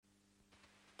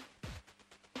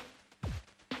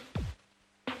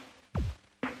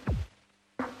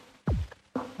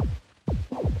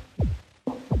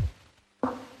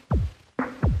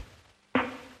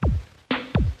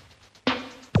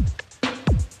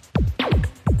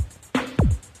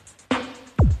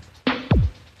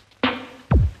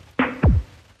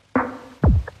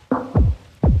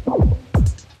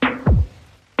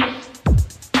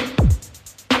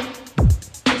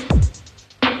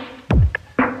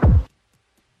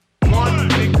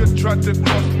tried to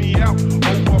cross me out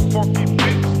over a funky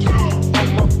bitch. Two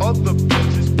of my other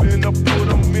bitches been up, put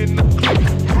them in the clip.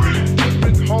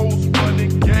 Different hoes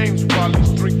running games while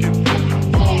he's drinking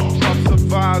brew. Four drops of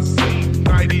Visine,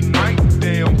 99,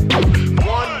 damn.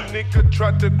 One nigga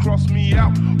tried to cross me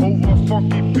out over a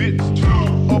funky bitch.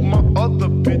 Two of my other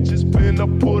bitches been up,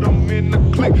 put them in the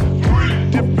clip.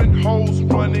 Different hoes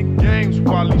running games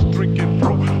while he's drinking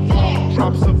brew. Four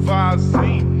drops of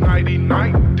Visine,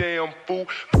 99, damn fool.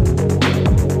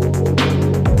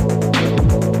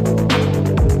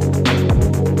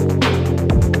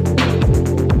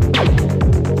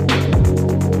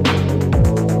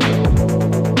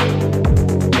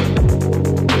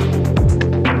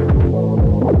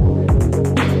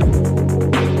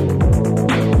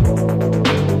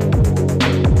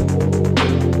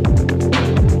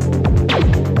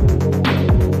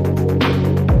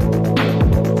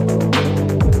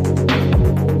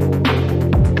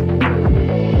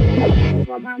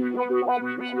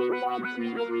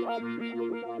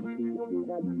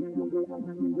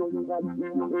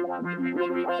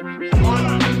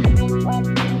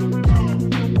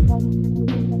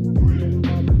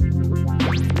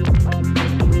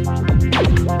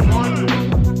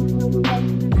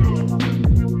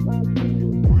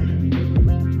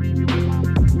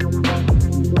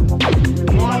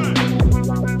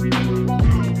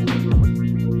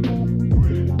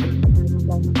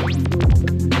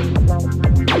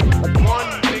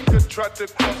 Tried to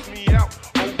cross me out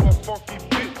over a funky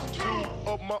bitch. Two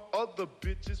of my other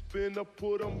bitches been up,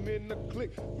 put them in the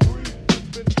click. Three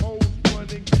different hoes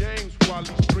running games while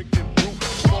he's drinking brew.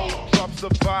 Four drops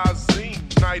of Visine,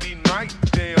 99,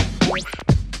 damn fool.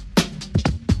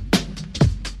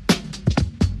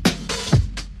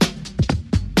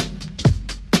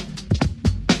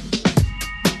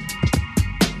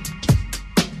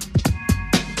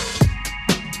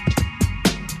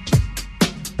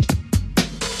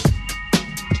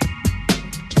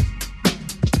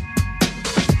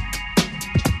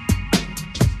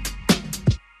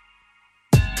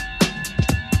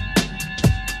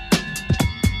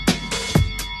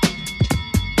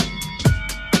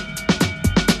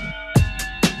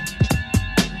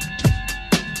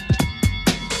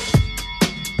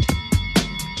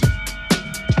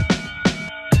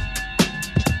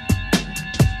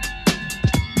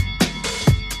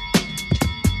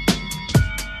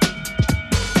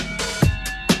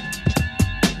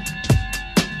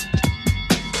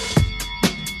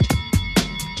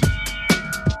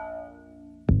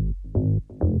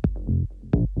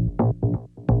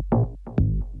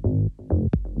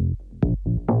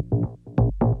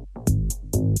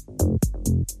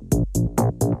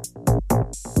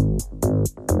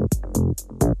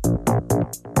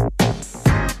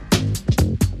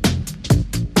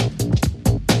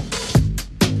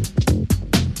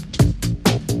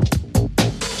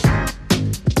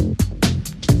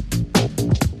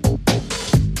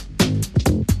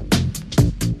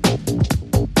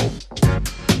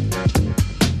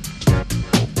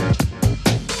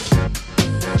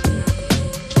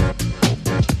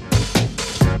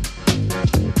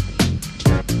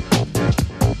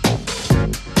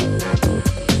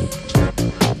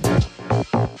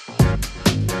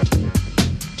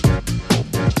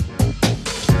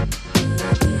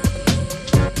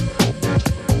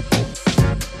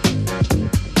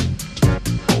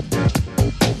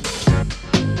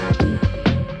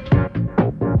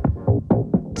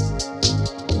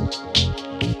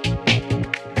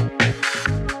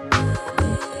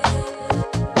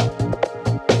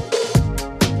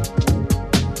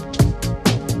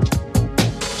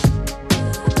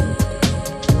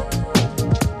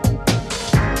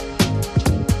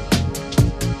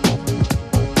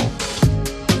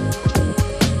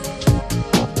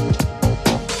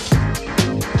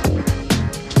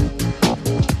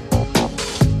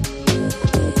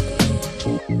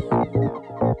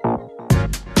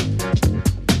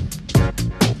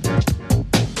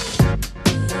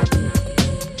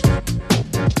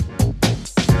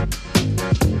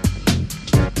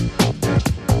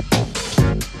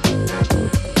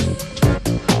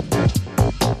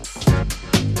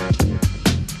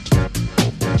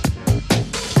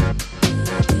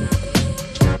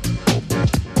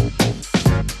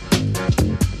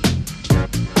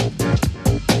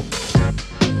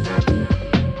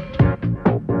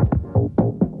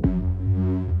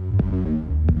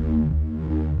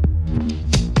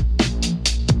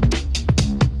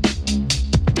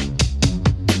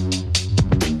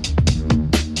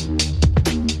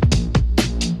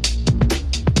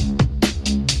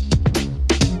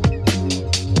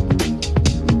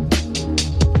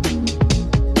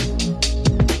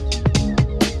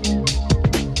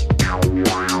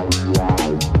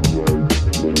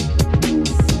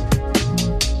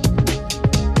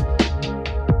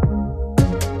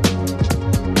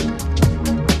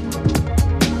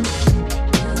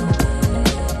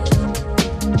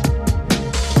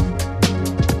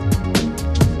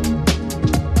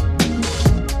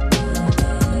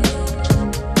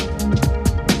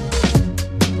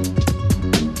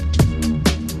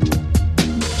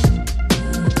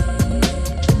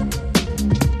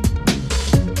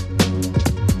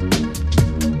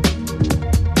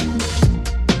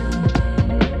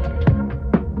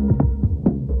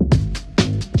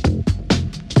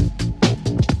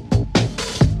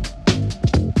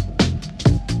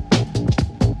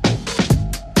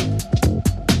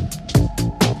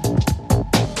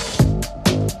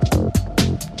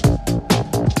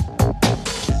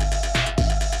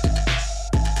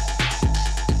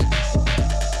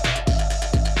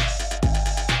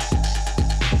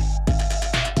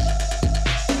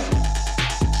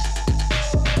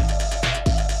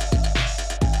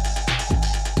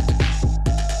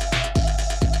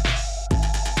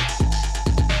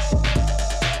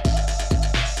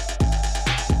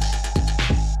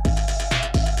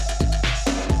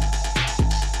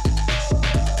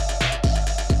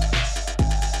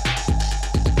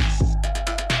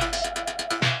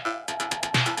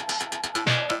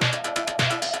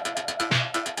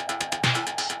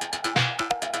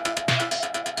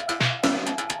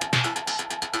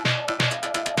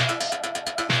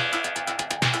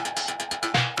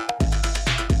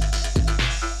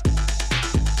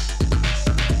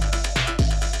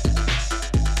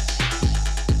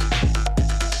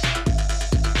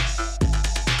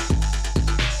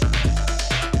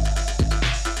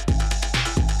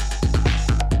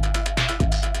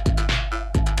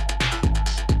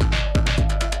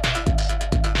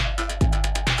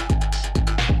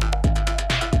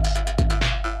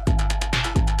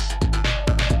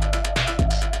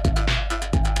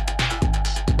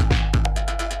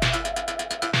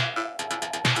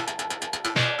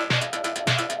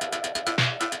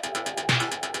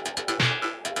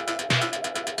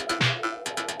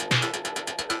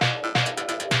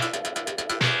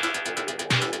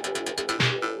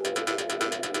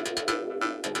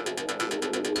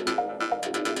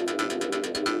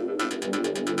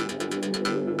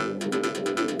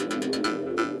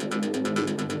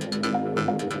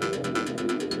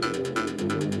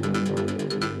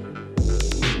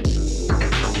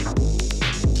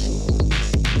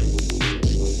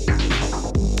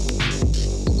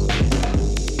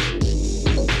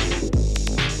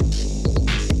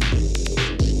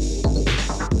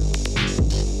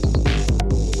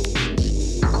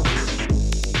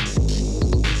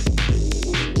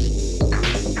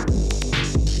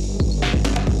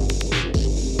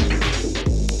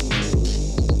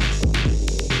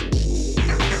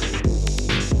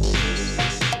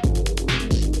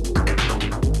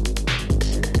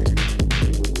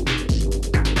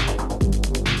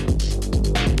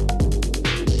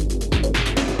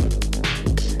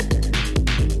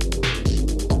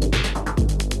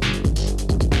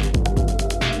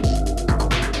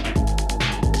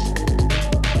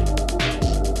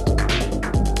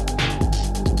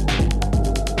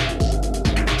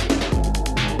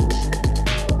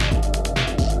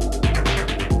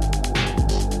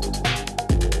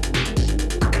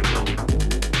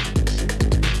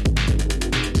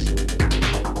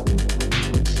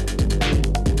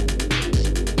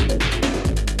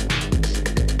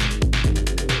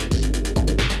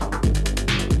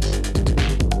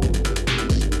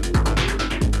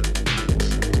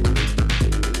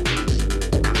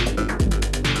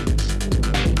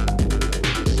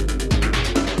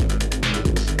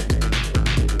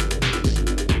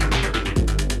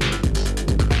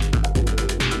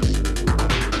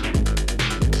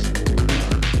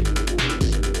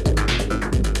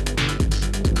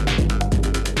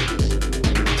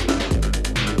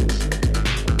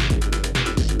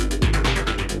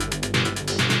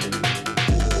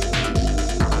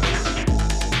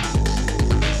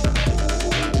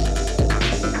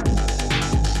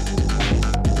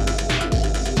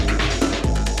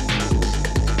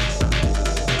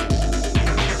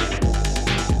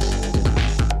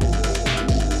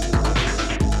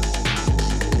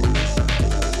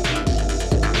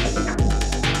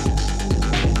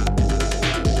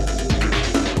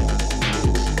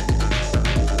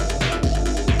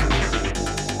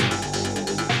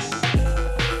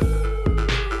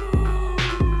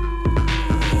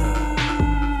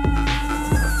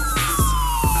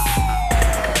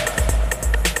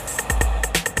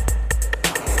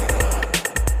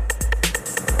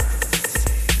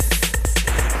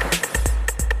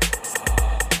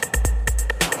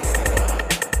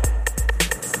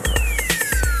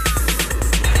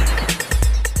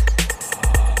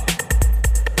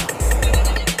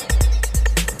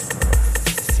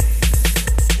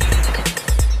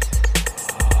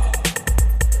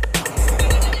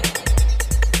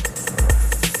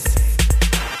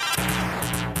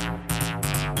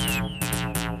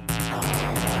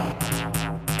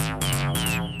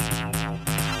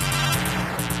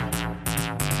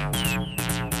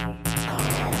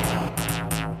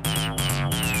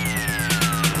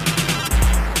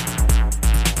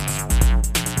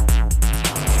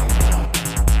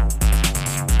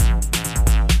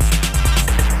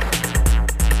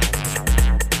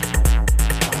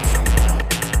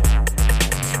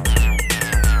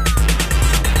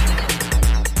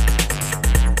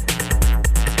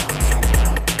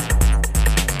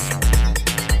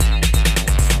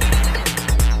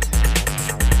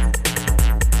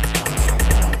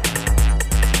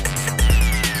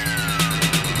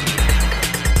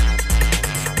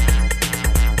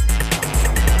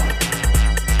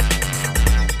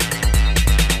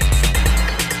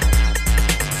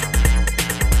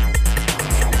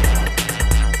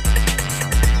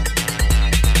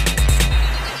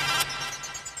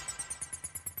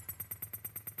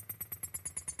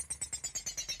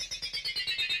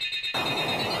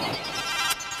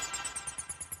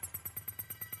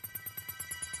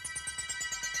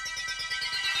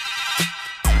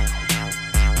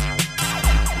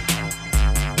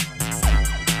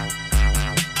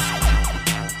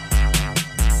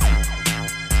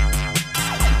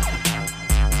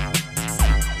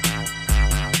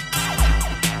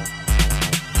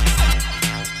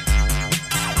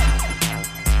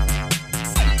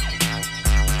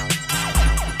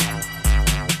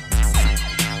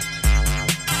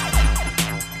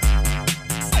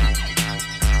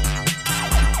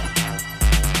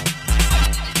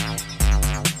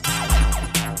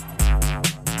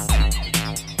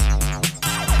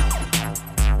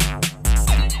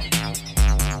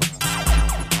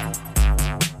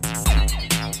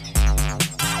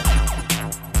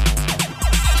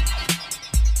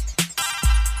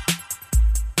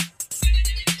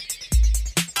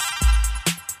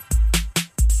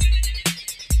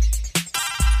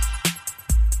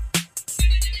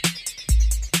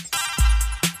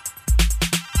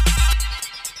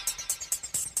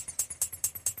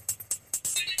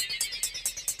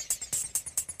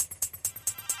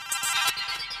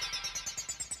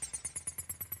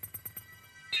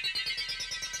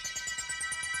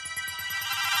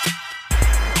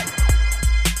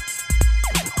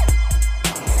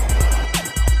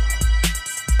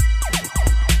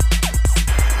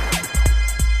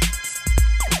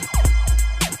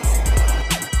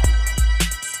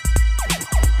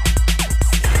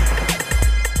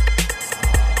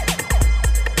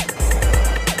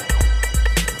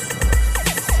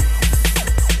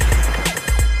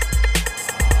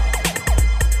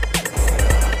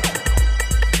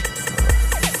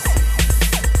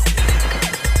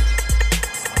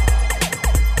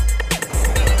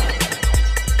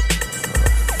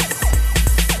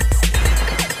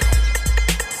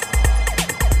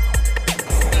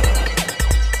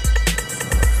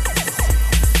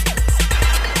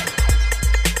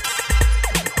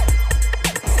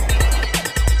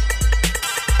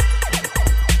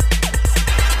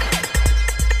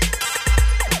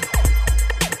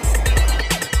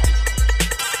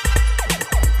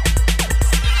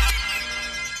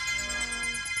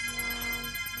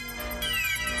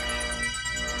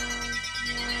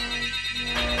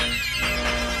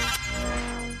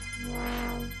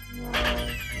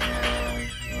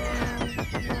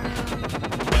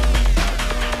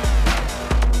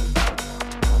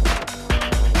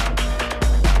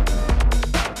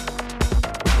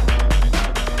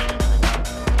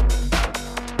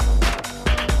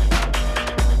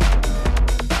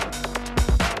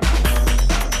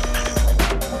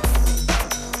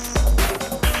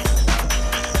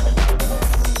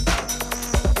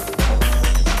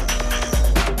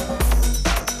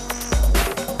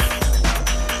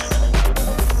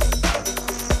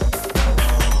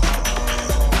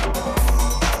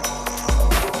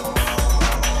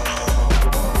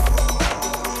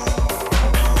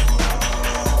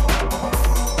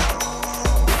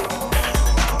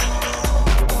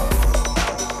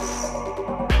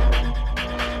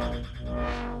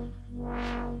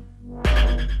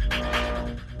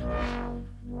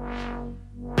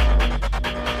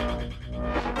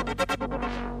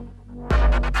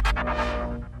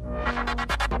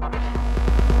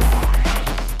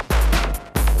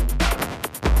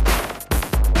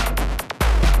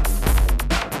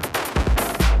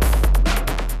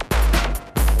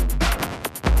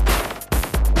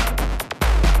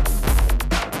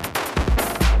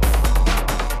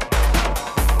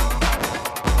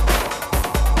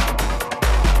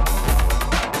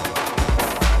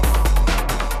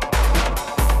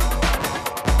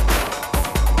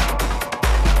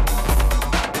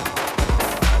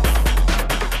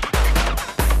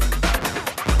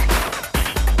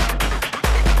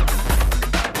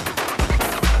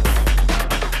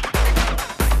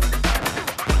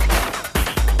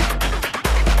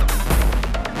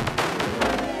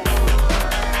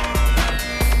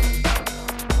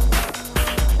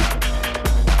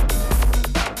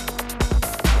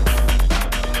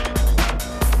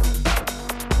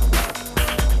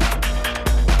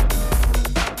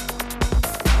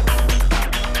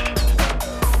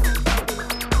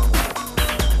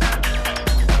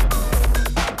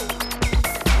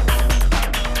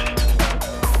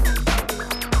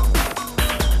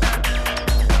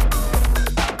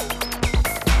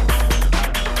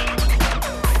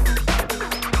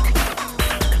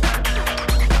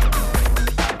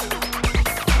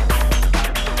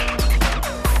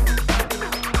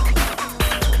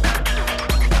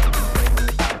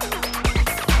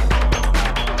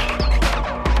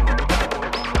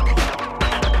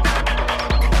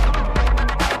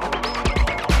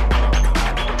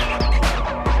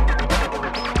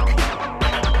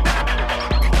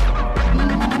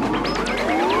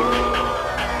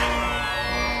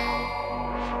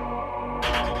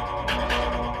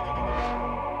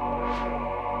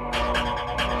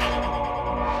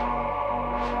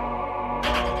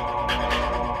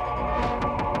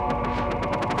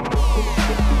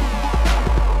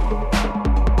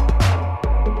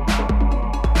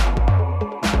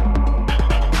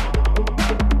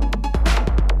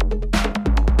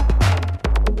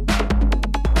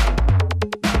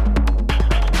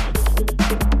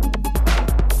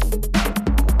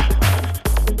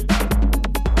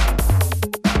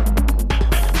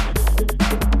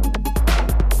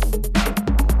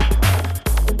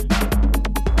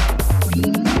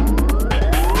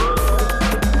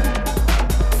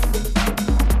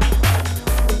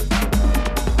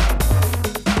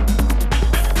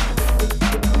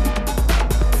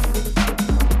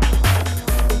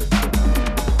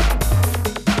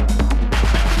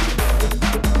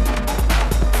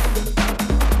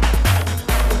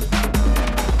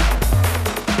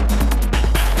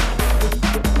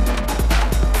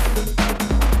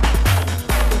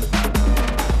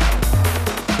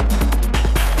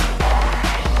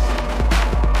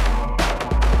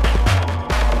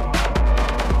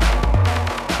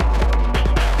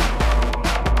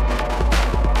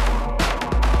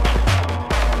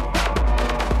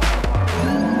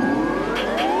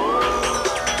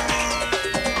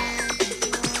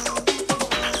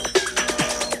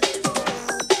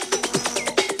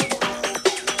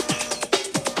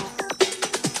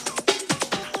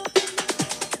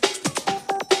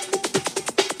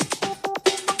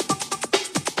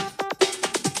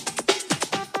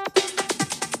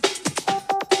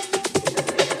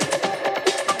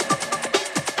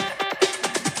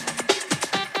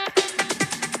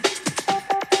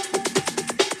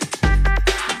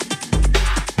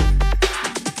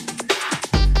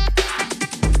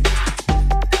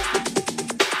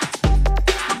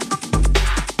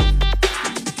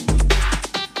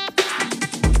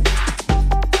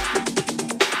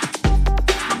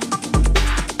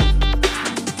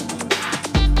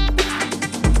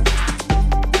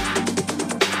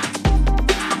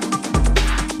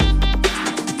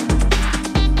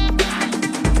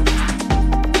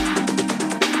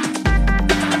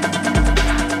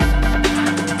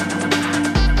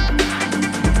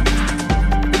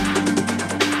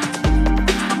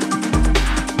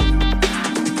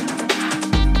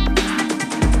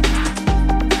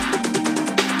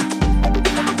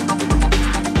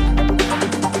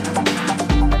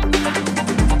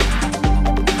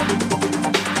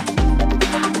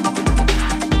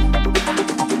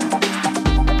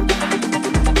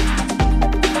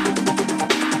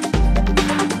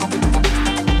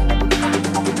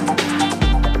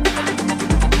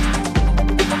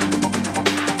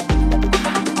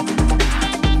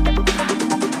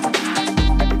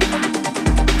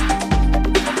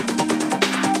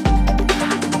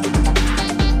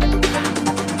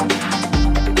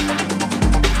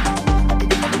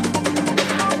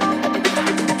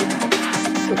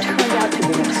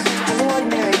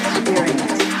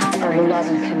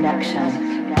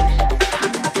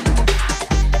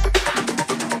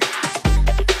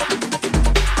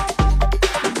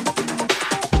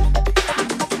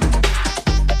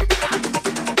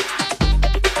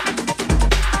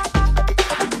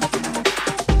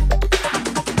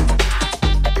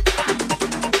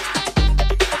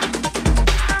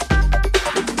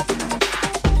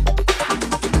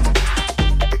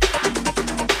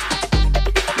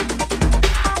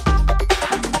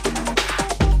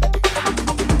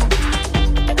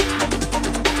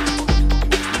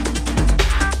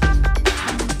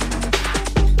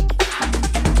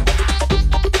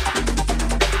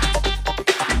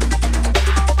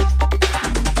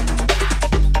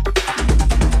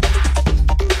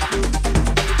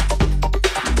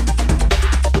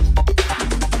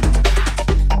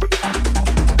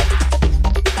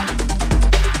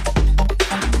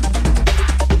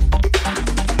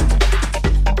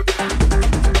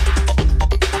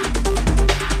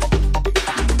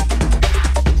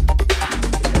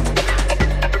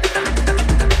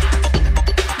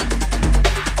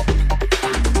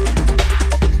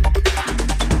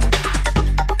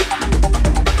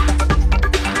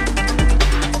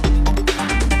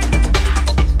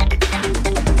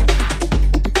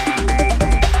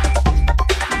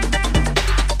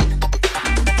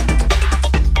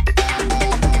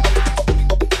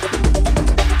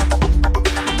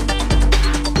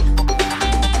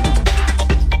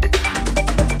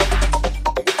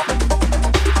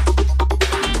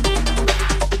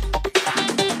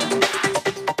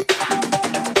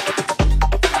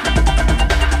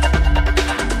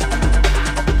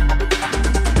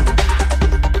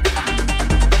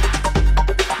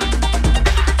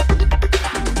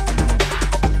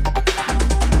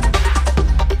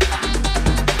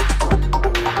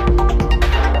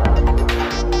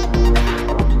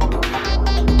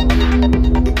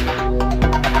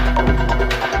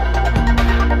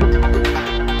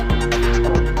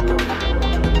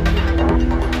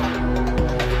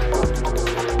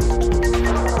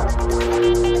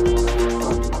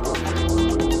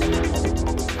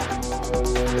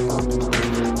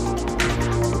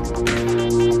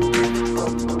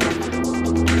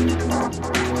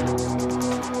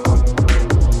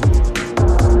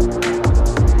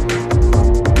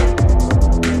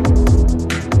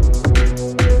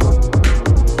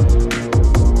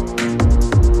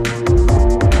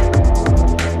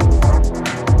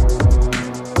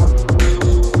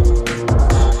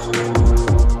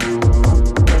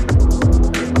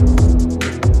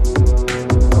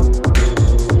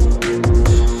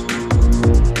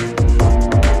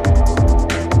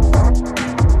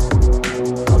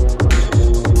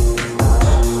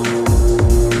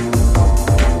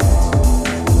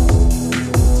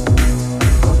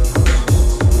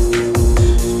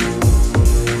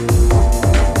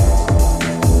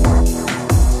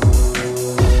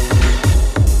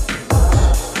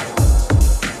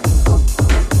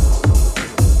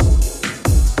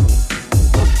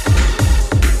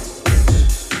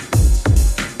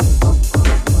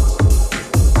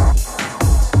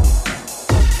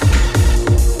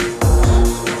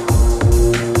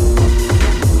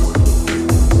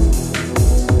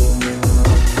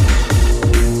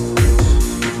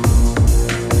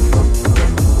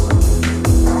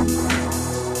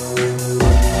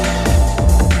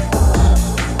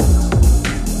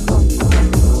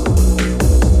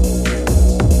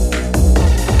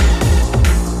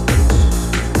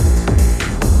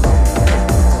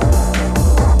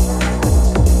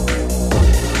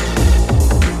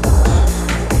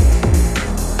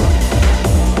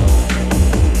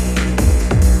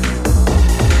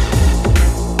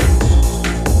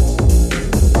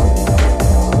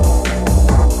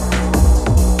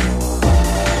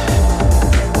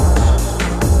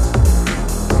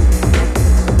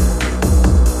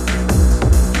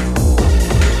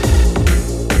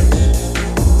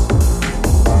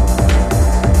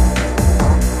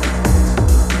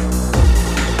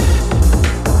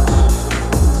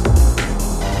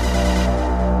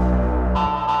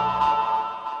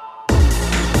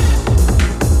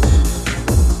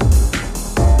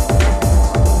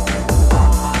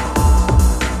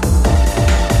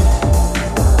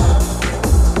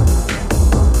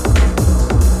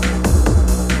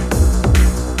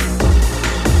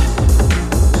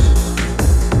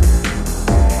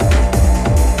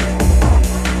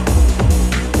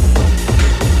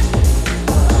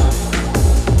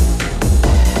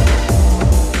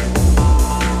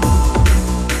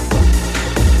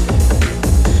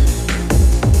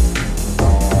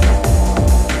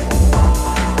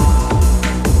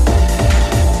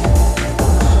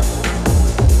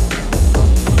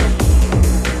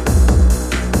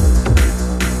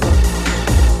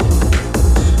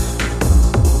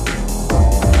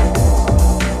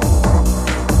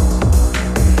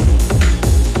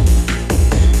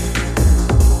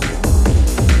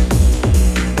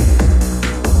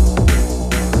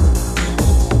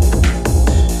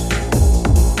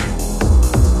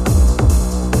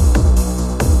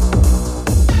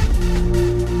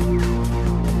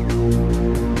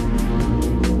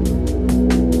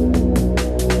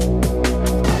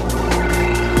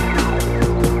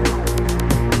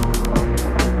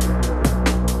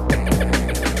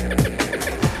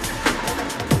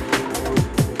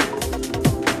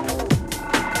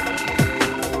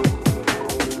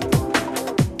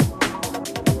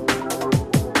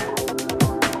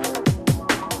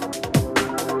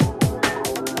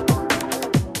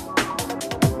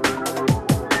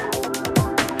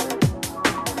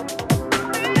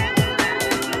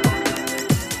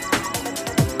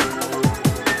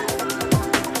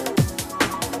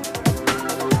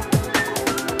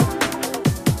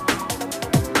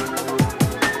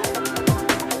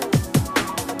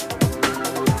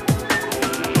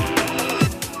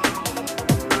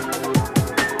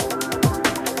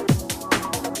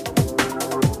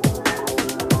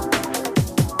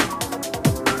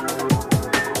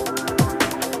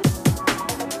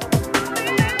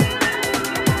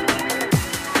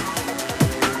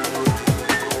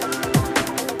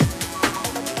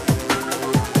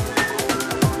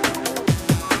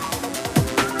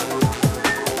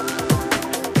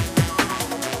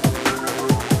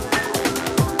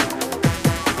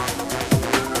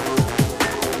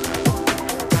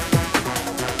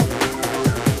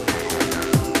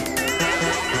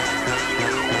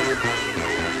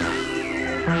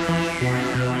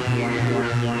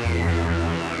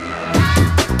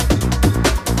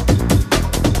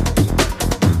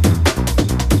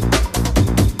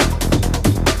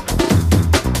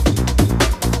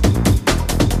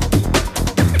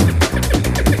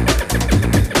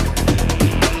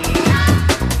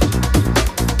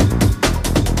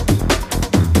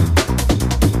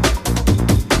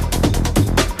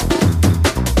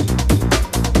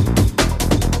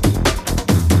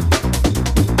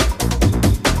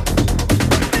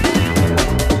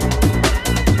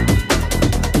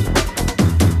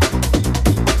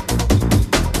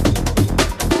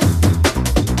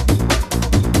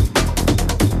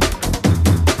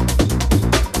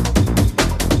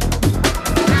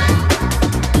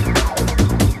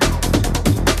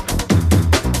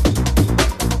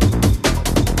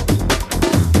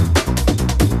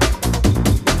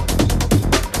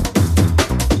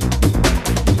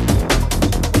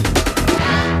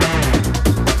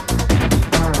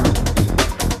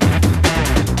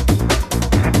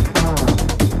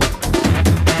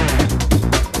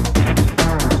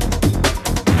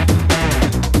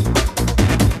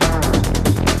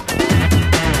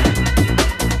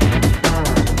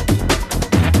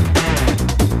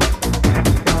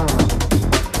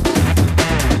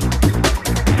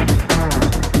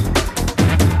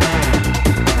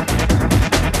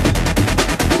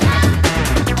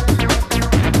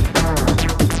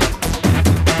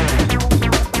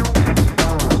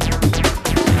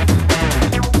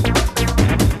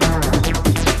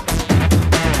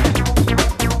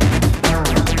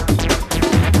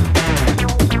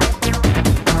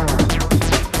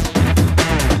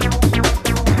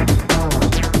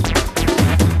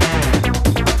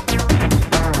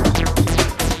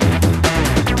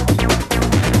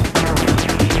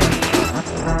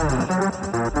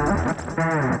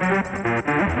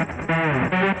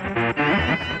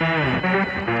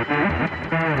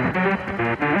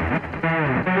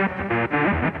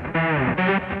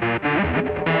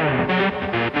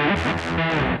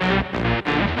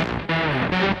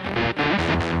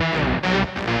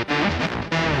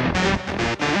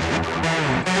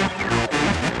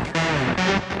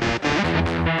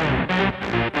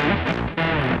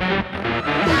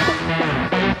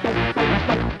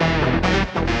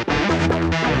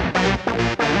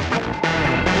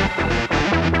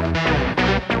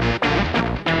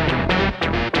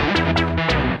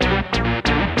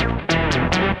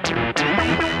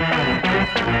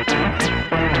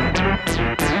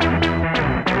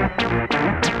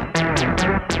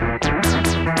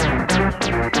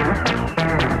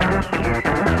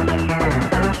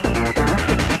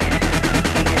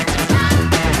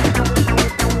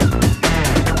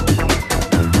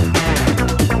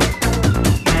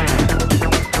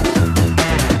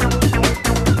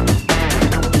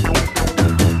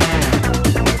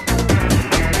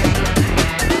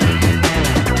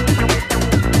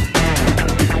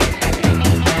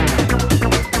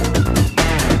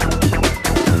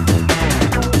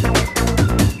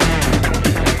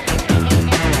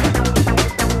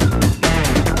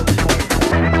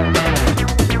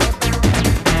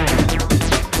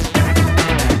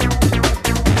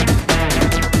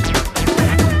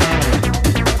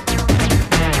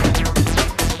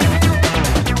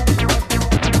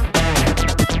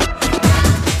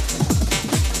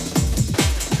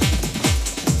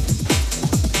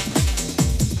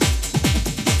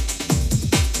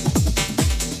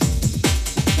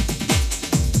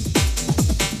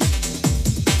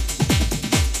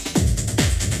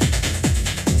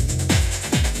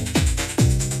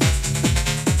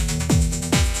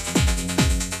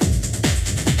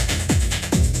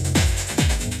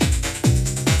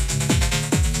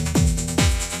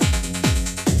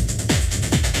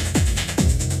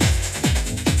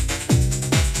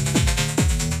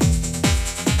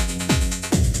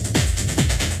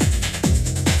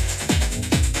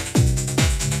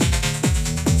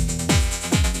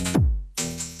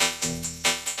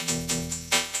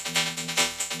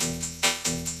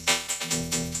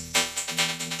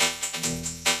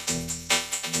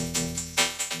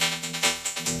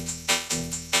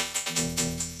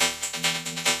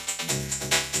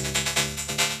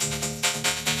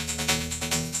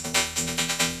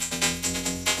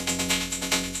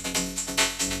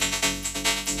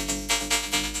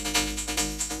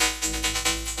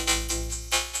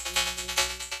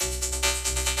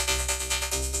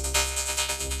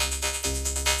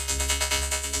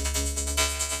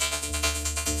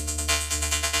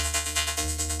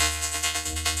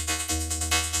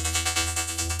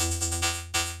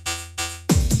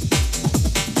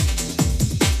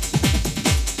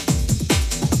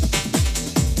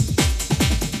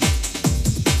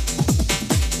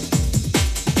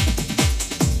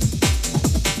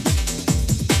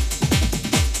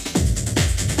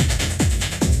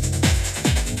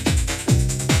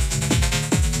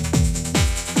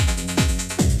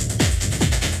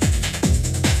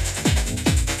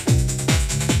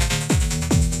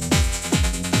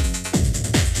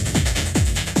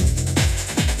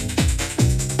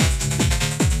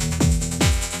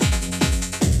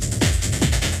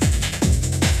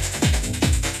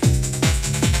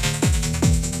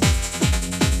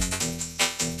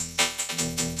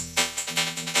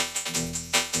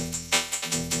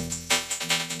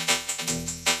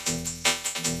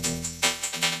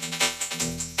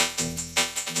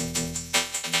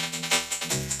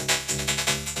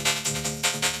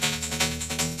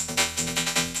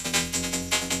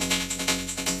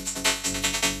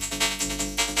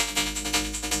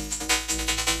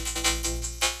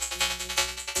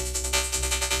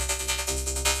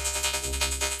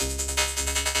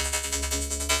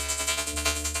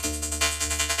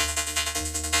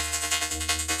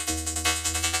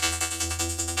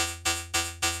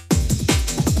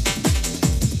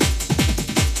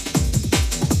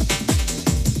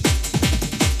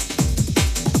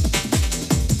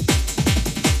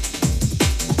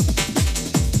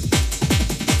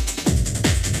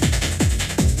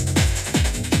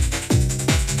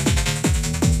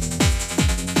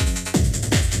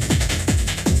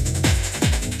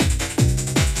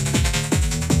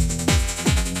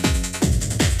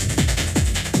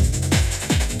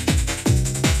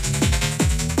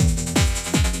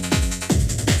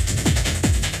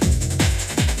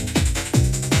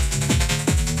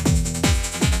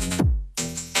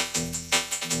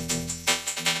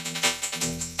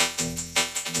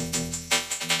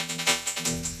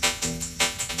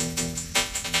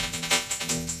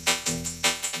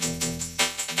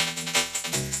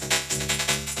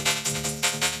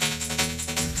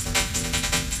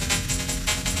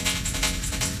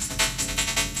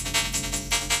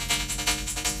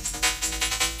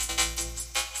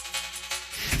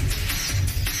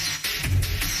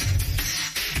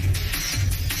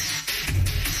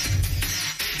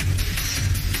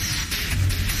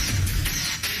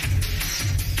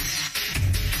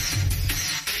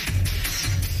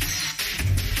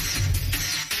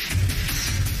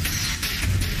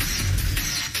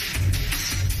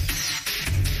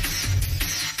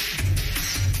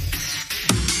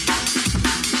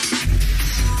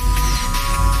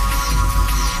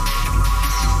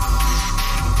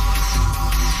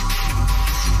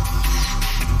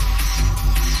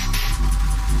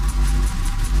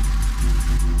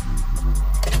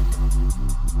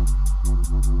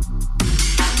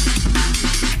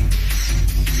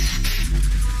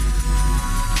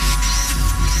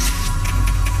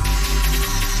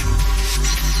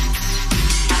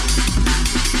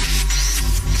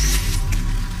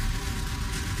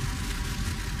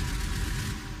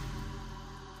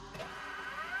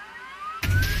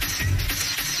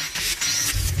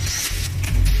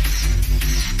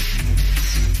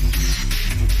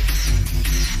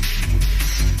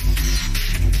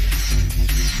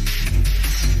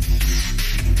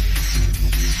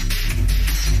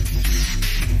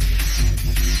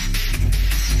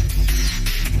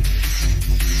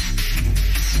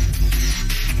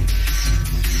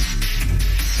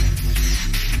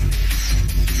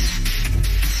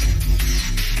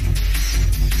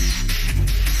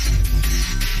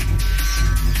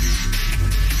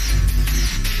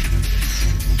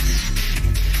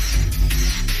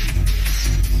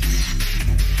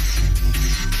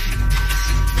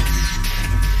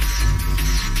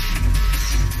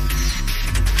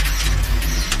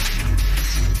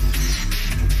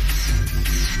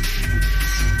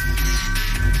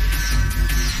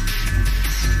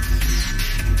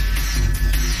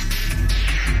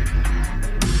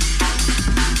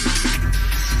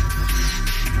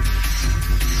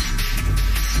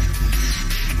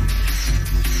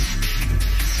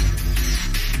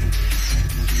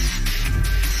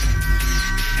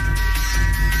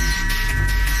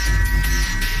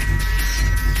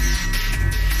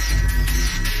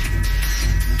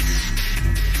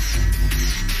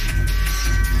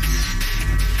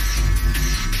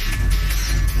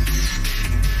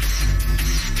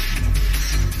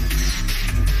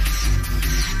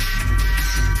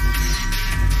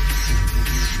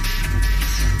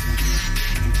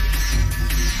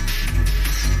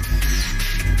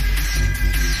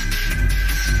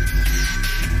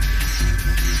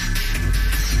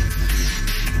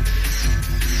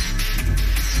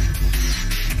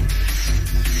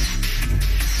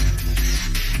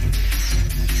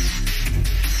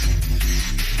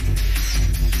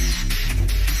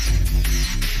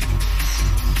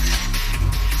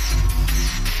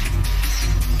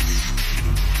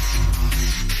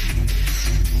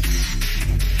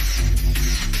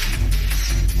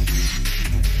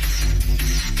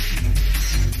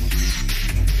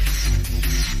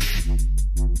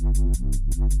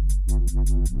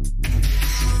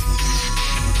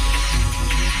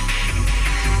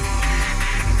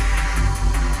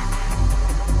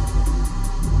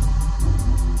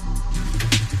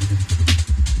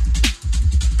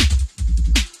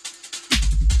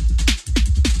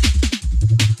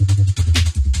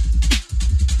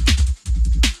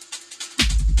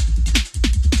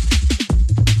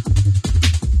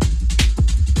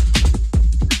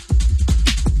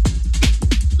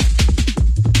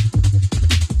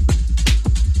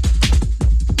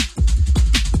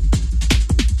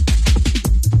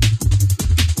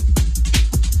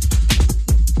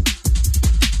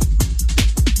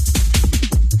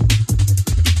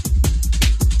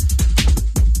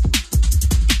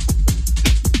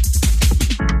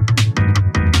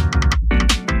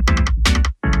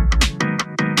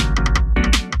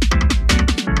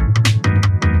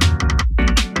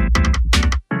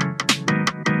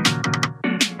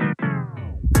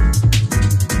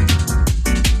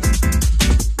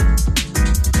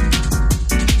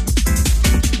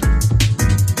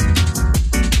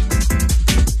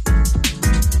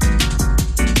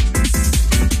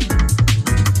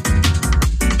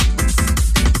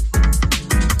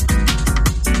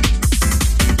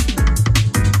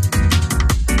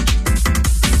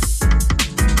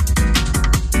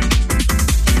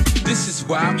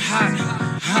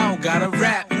 gotta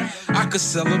rap. I could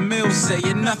sell a mill,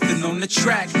 saying nothing on the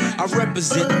track. I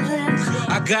represent,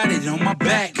 I got it on my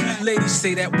back. Ladies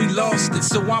say that we lost it,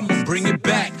 so I'ma bring it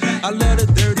back. I love the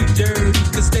dirty,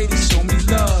 cause ladies show me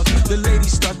love. The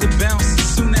ladies start to bounce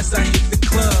as soon as I hit the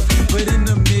club. But in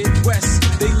the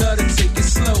Midwest, they love to take it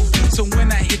slow. So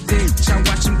when I hit the H, I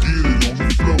watch them get it on the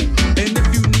floor. And if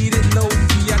you need it low,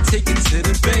 I take it to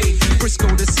the Bay. Frisco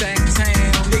to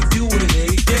Sacktown, they do it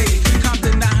every day.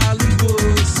 Compton to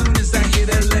Hollywood, soon as I hit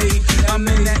LA, I'm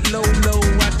in that low,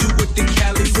 I do it the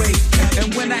Cali way.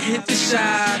 And when I hit the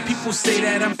Shy, people say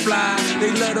that I'm fly.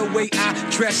 They love the way I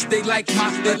dress, they like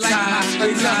my attire.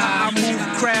 They love how I move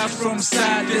crowds from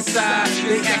side to side.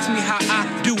 They ask me how I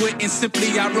do it, and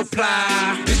simply I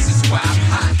reply, this is why I'm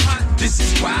hot. This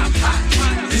is why I'm hot.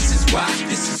 This is why I'm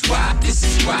hot. This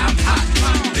is why I'm hot.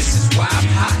 This is why I'm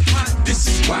hot. This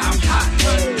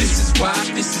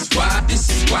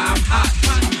is why I'm hot.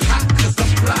 I'm hot cause I'm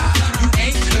fly. You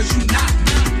ain't cause you not.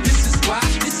 This is why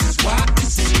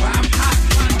I'm hot.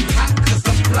 I'm hot cause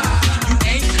I'm fly. You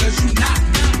ain't cause you not.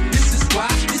 This is why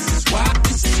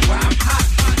I'm hot.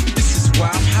 This is why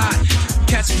I'm hot.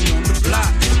 Catch me on the block.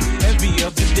 Every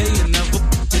other day another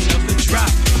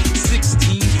drop.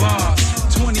 16 bars,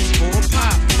 24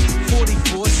 pop,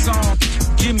 44 song.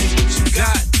 Give me what you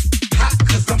got. Hot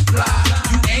cause I'm fly.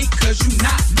 You ain't cause you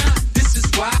not. This is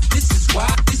why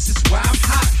I'm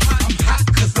hot. I'm hot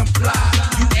cause I'm fly.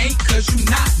 You ain't cause you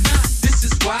not. This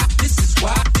is why I'm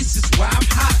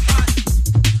hot.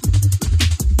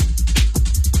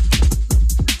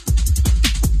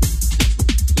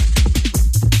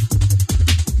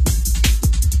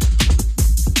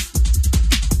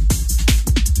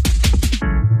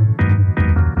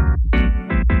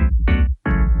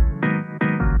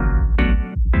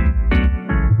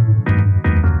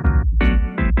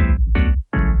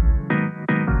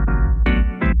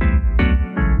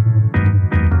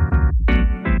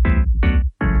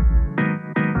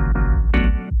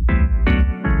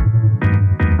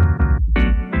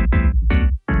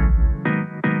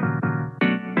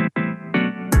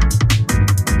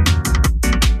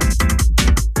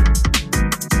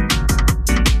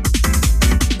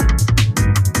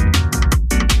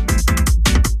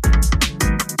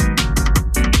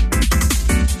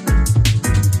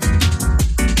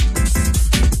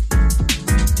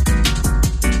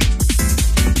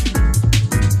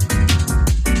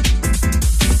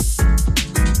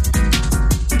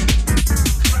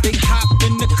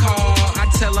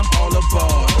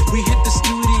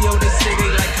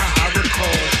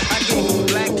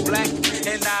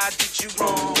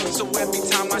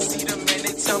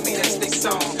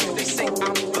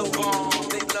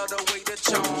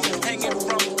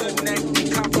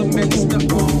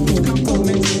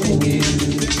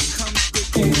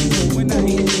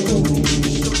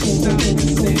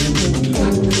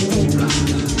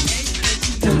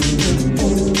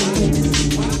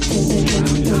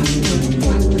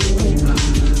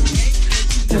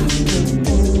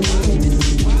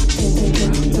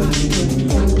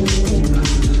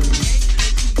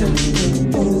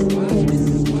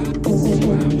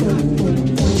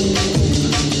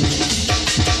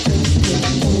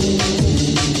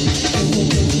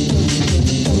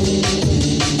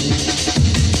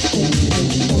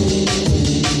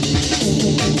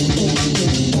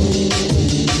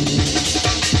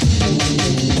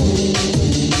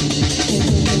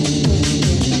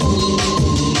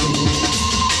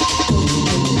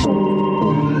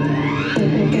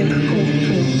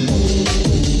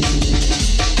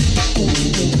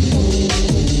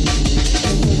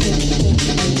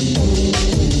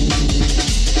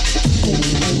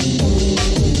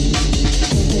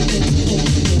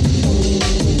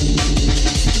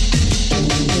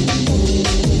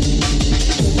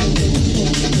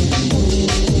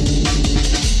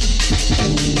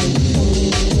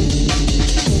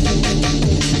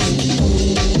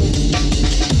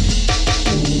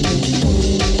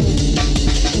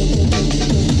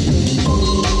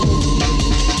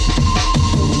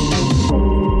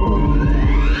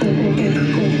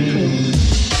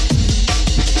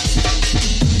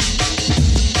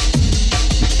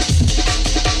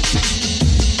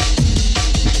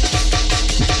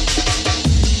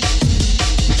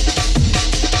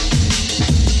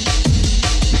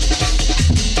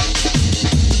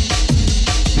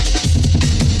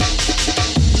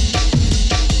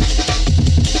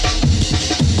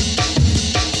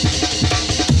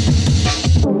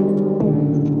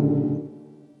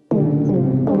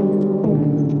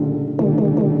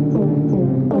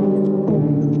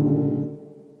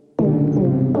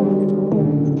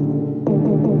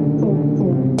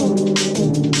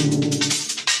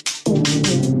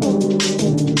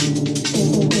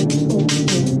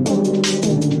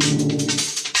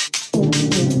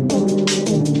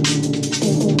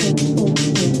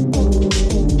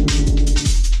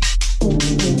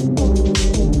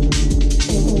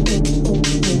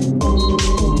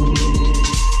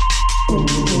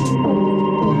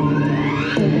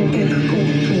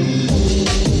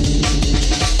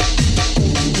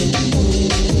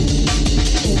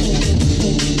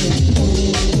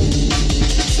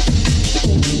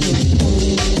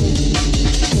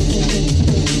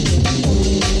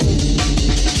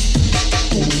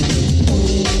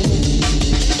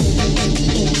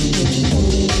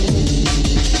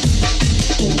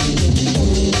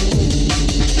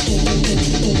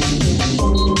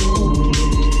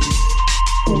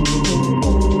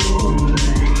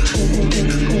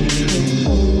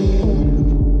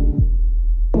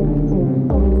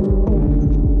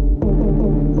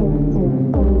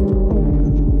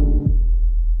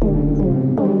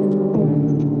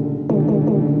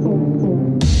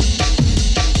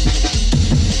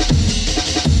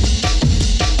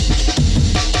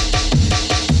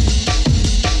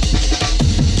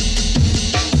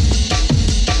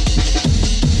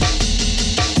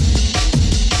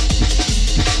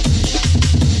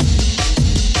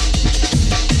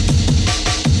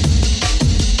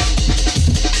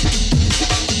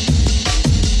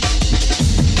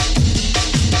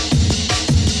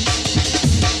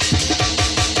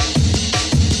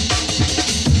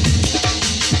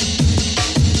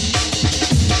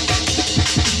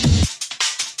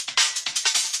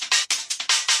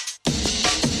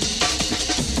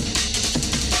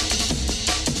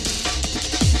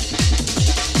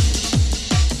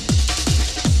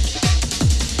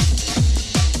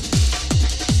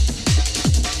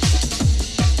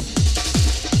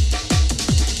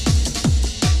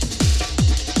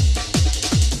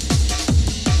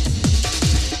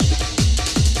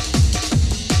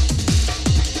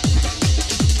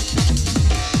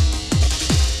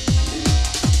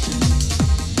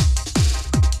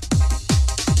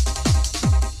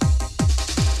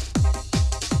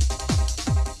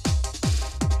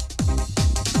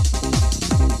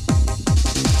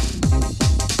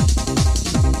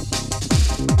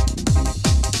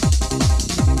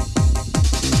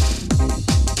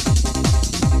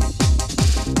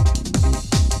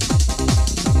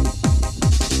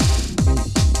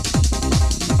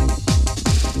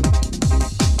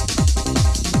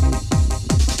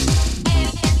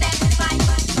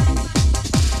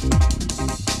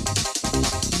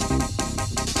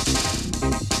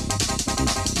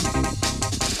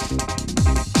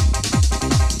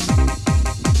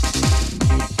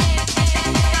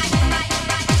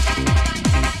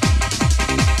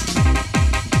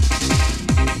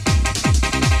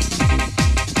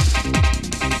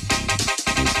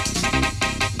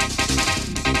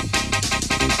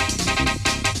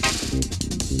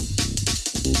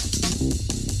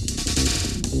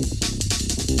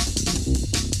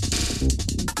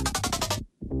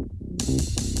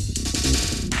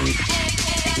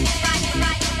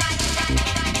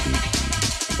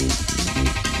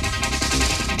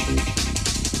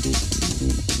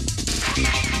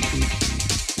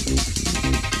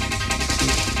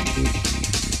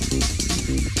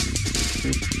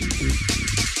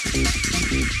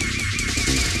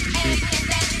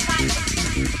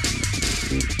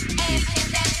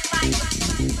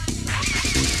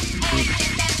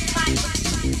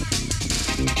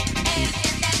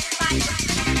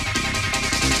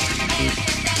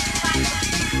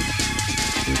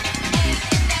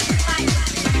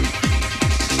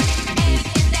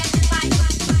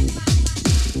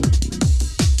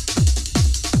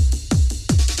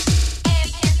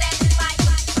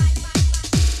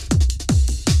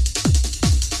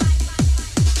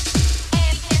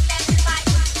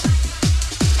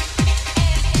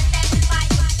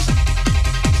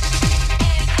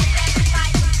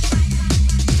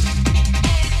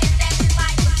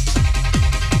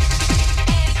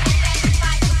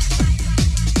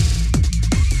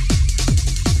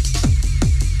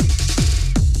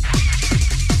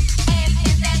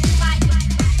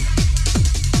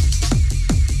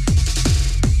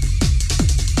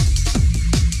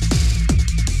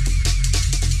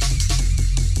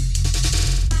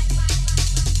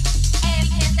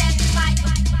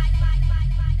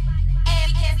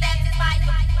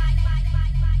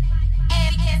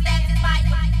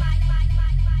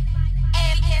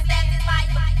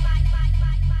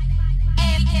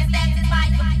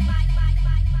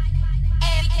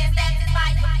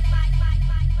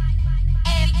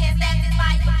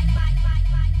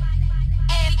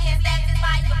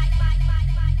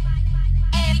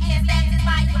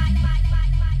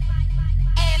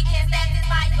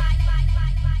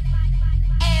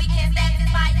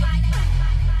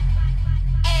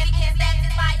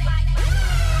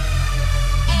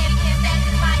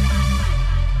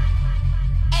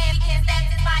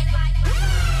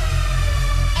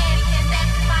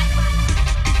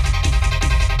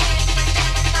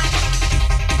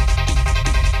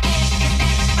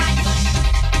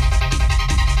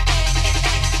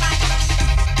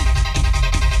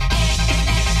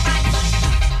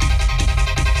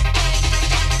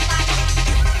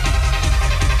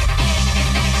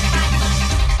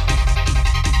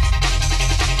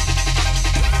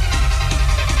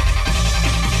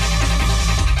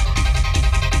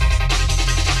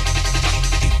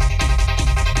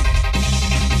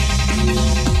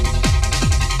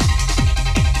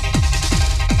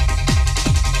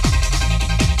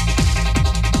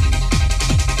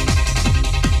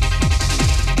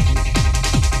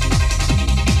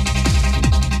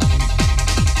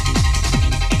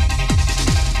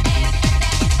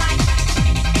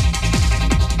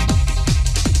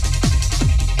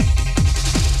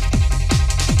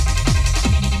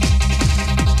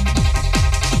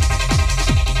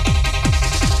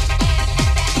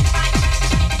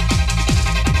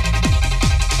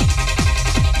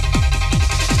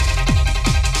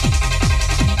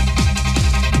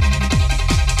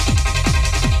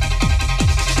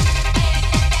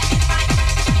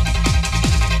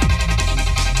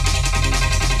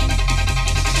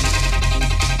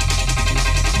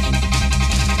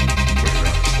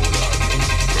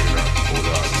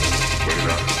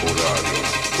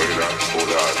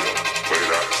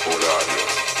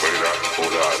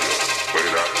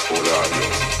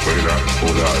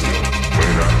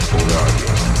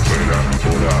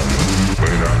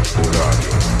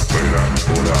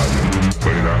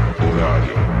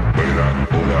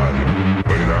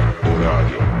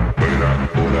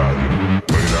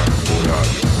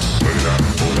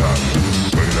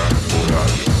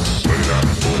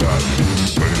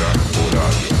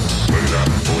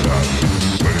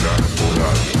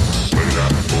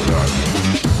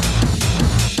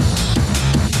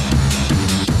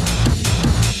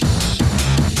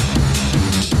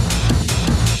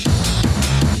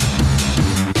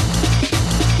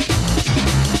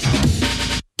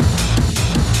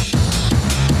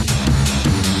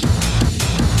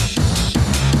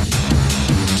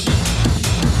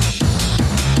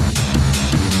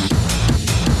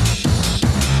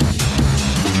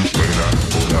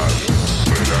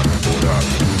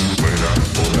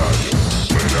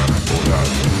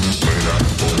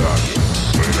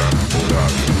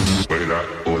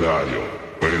 horario,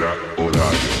 fuera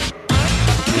horario.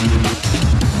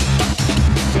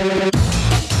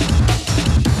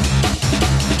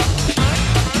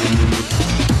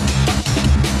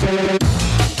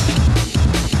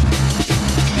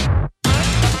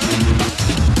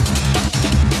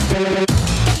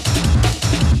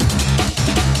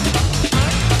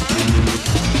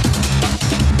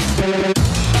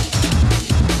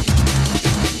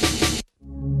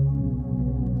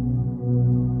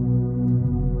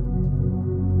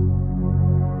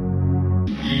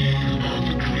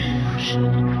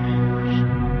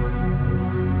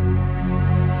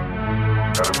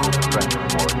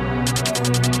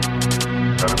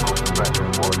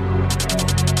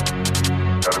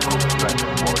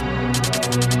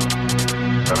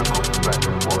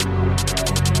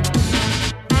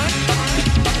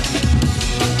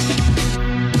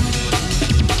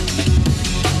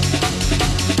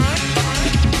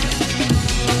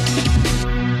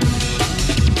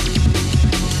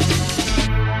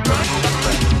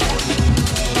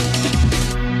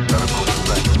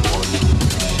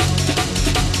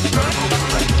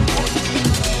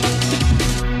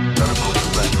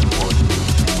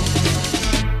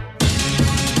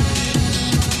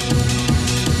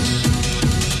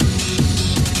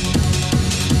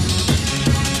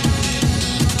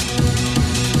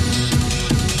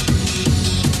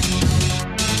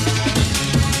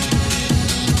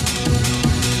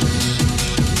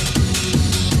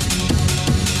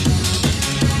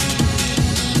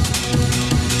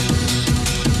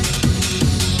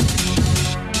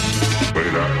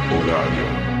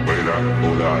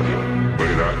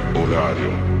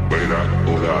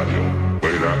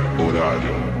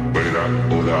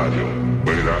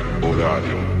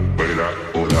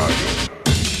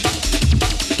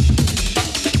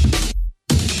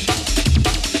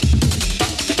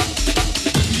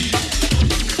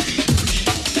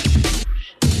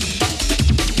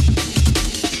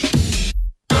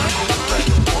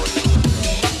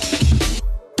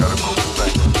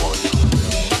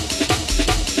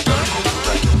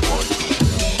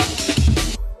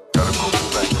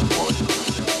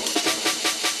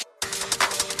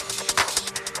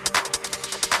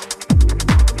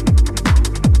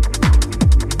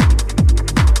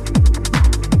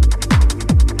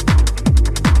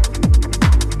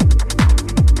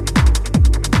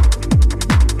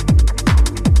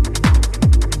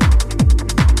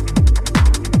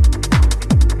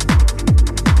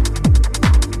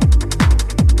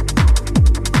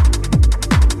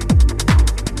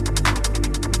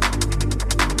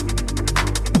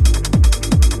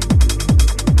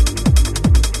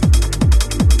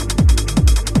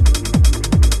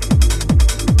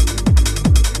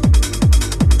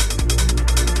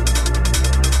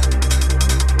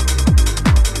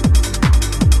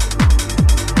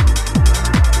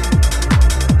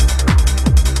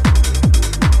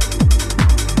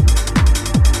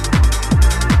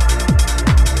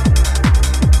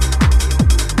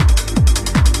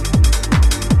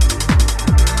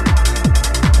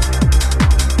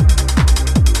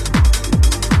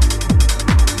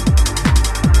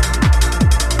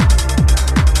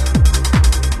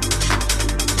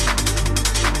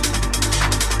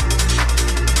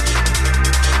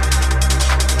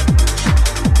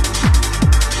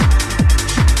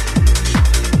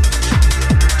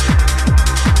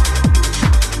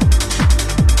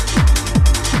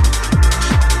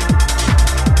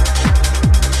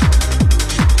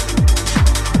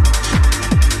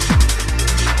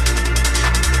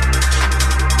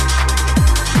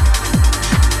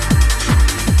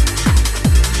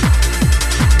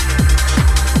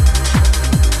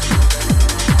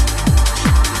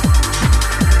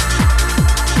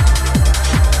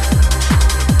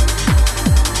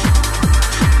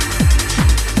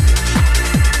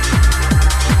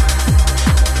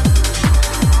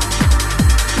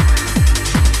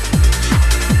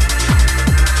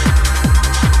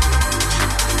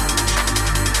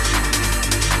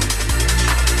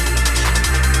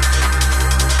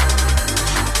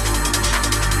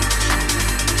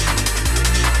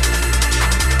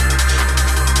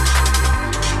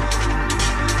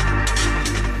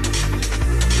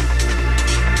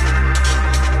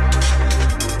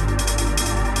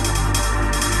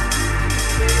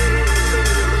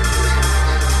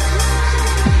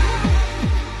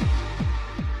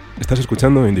 Estás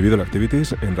escuchando Individual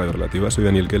Activities en Radio Relativa. Soy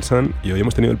Daniel Kelsan y hoy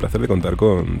hemos tenido el placer de contar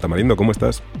con Tamarindo. ¿Cómo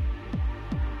estás?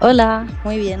 Hola,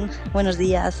 muy bien. Buenos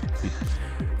días.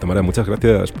 Tamara, muchas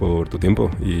gracias por tu tiempo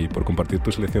y por compartir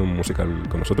tu selección musical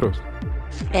con nosotros.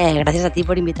 Gracias a ti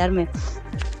por invitarme.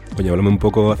 Oye, háblame un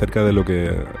poco acerca de lo que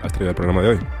has traído al programa de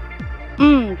hoy.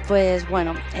 Pues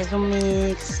bueno, es un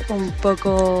mix un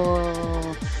poco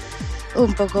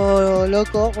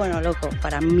loco, bueno, loco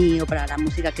para mí o para la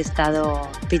música que he estado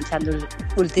pinchando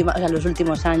los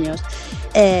últimos años.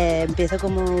 Empiezo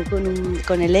como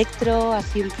con electro,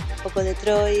 así un poco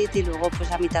Detroit, y luego pues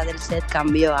a mitad del set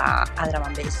cambio a drum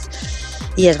and bass.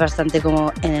 Y es bastante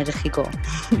como enérgico.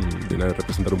 Viene a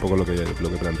representar un poco lo que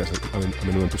planteas a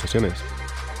menudo en tus sesiones.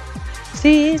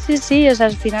 Sí, o sea,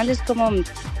 al final es como,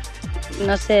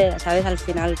 no sé, ¿sabes? Al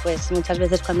final, pues muchas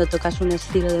veces cuando tocas un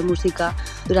estilo de música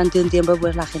durante un tiempo,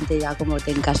 pues la gente ya como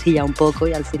te encasilla un poco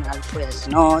y al final, pues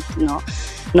no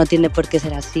tiene por qué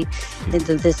ser así.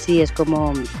 Entonces sí, es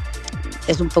como,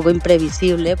 es un poco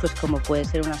imprevisible, pues como puede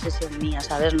ser una sesión mía,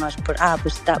 ¿sabes? No es por,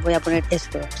 voy a poner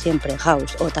esto siempre,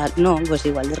 house o tal. No, pues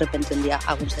igual de repente un día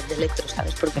hago un set de electro,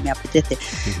 ¿sabes? Porque me apetece.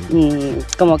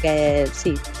 Como que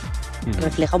sí.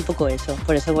 Refleja un poco eso.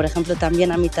 Por eso, por ejemplo,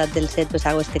 también a mitad del set pues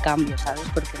hago este cambio, ¿sabes?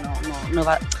 Porque no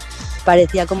va...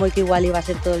 Parecía como que igual iba a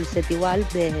ser todo el set igual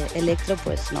de electro,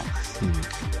 pues no.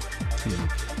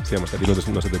 Sí, vamos, que aquí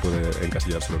no se te puede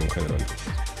encasillar solo en un género.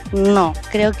 No,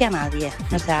 creo que a nadie.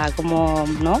 O sea, como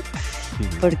no,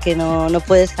 porque no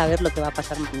puedes saber lo que va a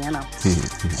pasar mañana. Sí,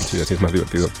 así es más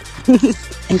divertido.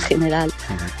 En general.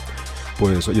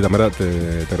 Pues oye, Tamara,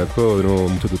 te agradezco de nuevo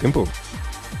mucho tu tiempo.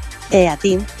 A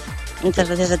ti. Muchas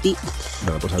gracias a ti.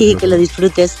 Nada, pues y que lo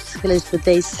disfrutéis. Pues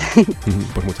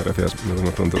muchas gracias. Nos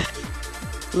vemos pronto.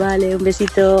 Vale, un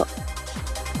besito.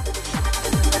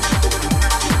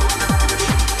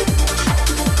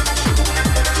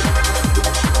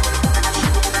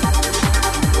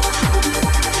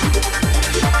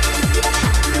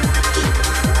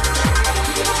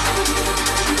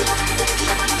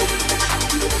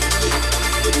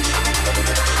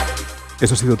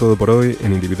 Eso ha sido todo por hoy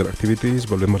en Individual Activities.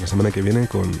 Volvemos la semana que viene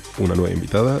con una nueva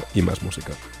invitada y más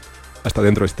música. Hasta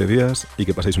dentro de 7 días y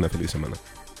que paséis una feliz semana.